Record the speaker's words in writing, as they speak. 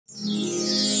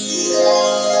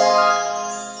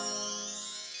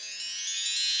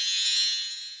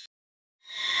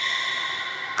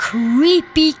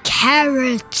creepy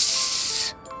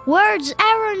carrots. Words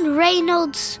Aaron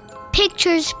Reynolds.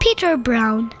 Pictures Peter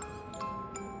Brown.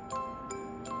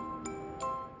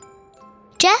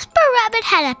 Jasper Rabbit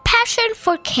had a passion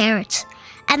for carrots,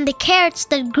 and the carrots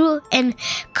that grew in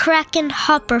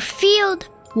Crackenhopper Field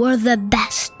were the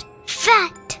best.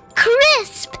 Fat,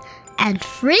 crisp, and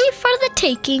free for the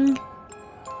taking.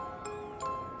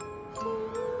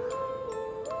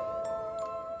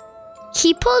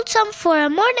 He pulled some for a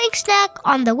morning snack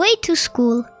on the way to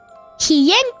school. He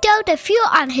yanked out a few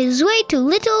on his way to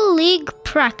Little League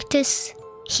practice.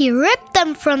 He ripped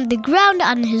them from the ground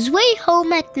on his way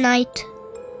home at night.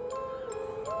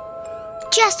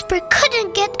 Jasper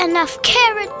couldn't get enough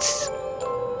carrots.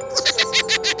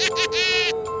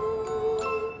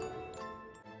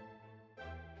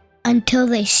 Until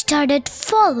they started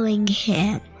following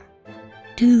him.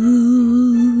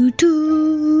 Do,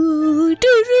 do,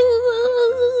 do,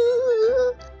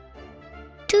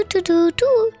 do, do, do, do,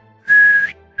 do.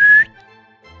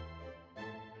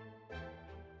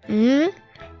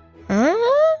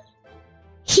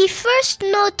 He first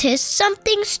noticed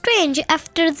something strange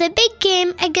after the big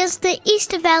game against the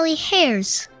East Valley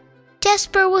Hares.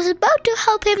 Jasper was about to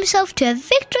help himself to a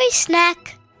victory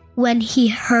snack when he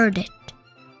heard it.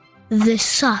 The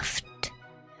soft,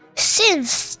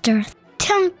 sinister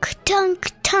tunk,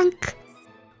 tunk, tunk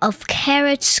of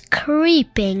carrots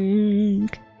creeping.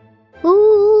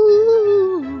 Ooh.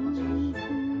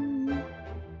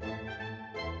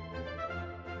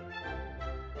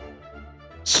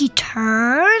 He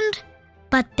turned,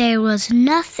 but there was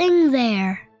nothing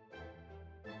there.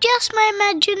 Just my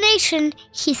imagination,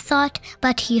 he thought,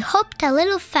 but he hoped a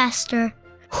little faster.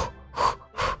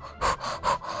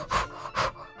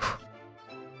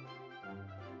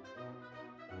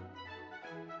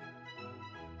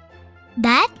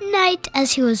 That night,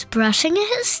 as he was brushing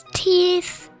his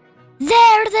teeth,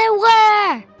 there they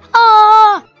were!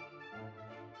 Oh!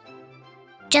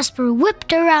 Jasper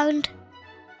whipped around,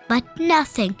 but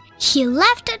nothing. He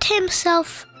laughed at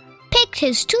himself, picked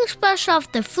his toothbrush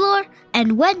off the floor,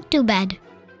 and went to bed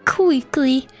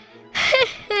quickly.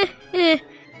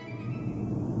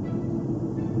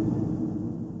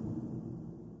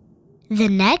 The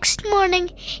next morning,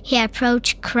 he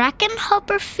approached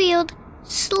Crackenhopper Field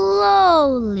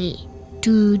slowly.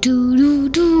 Do, do, do,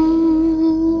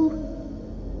 do.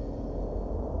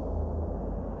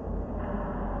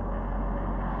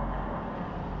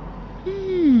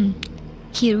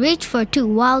 He reached for 2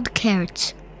 wild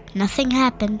carrots. Nothing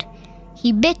happened.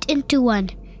 He bit into one.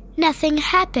 Nothing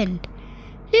happened.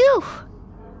 Ew!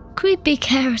 Creepy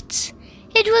carrots.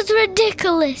 It was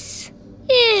ridiculous.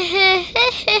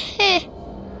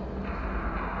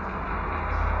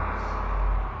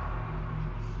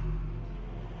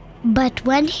 But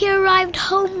when he arrived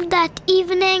home that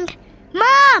evening,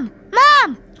 "Mom!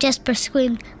 Mom!" Jasper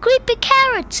screamed. "Creepy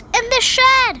carrots in the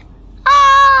shed!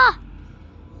 Ah!"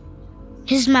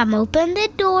 His mom opened the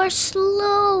door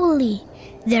slowly.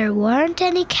 There weren't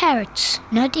any carrots,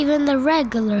 not even the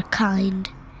regular kind.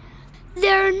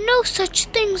 "There are no such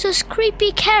things as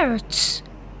creepy carrots,"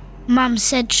 Mom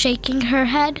said, shaking her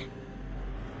head.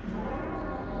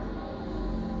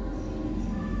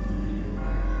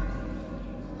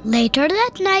 Later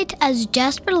that night, as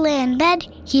Jasper lay in bed,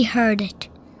 he heard it.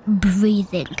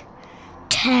 Breathing.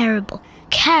 Terrible,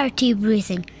 carroty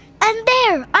breathing. And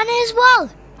there, on his wall.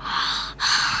 "Ah!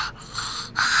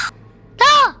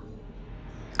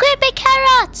 Creepy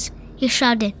carrots!" he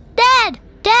shouted. "Dad!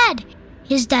 Dad!"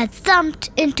 His dad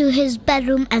thumped into his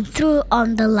bedroom and threw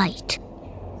on the light.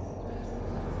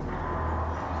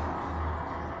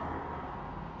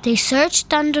 They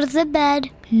searched under the bed.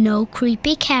 No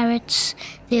creepy carrots.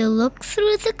 They looked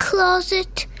through the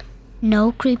closet.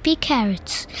 No creepy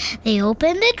carrots. They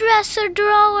opened the dresser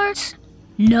drawers.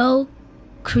 No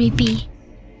creepy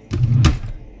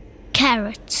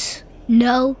carrots.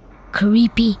 No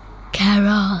creepy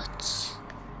carrots.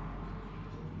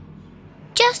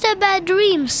 "Just a bad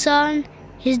dream, son,"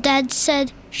 his dad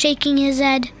said, shaking his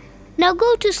head. "Now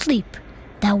go to sleep.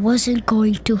 That wasn't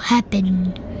going to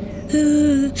happen."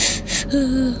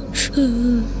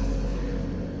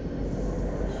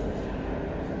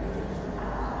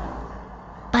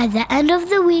 By the end of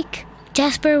the week,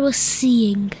 Jasper was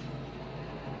seeing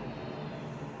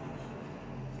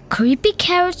creepy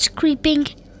carrots creeping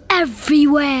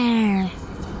everywhere.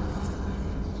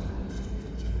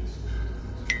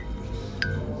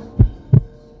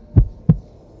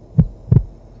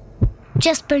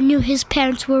 Jasper knew his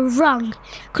parents were wrong.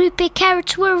 Creepy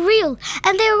carrots were real,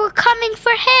 and they were coming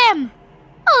for him.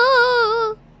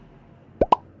 Oh!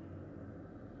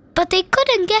 But they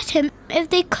couldn't get him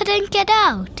if they couldn't get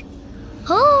out.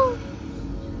 Oh!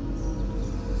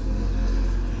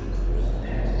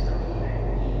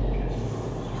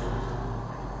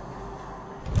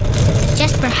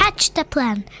 Jasper hatched a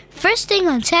plan. First thing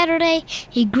on Saturday,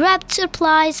 he grabbed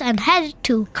supplies and headed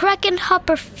to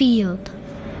Crackenhopper Field.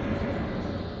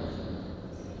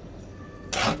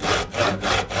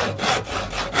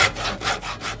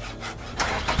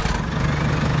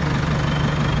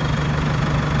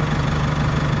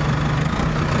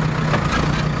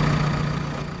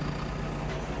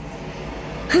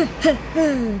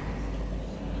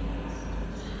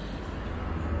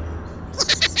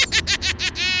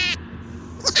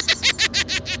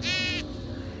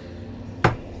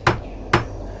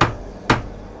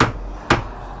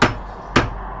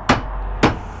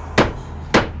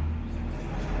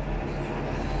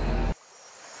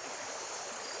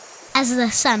 As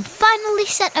the sun finally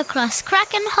set across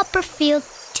Crackenhopper Field,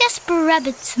 Jasper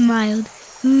Rabbit smiled.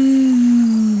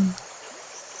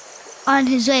 On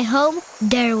his way home,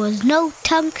 there was no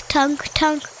tunk.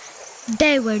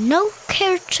 There were no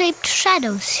carrot-shaped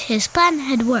shadows. His plan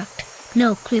had worked.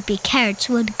 No creepy carrots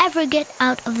would ever get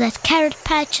out of that carrot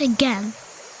patch again.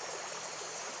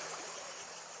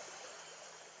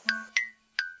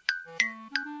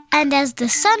 And as the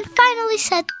sun finally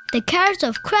set, the carrots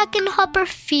of Crackenhopper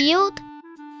Field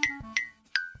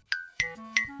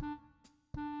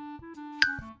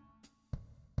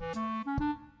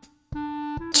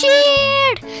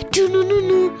cheered!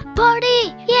 Do-no-no-no!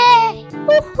 Party! Yay!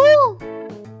 Woohoo!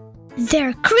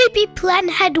 Their creepy plan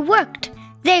had worked.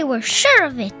 They were sure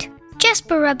of it.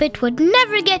 Jasper Rabbit would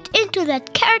never get into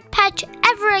that carrot patch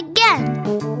ever again.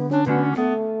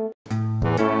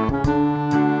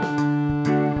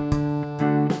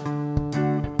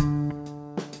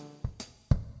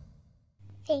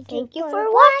 Thank you for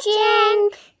watching.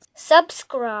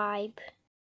 Subscribe.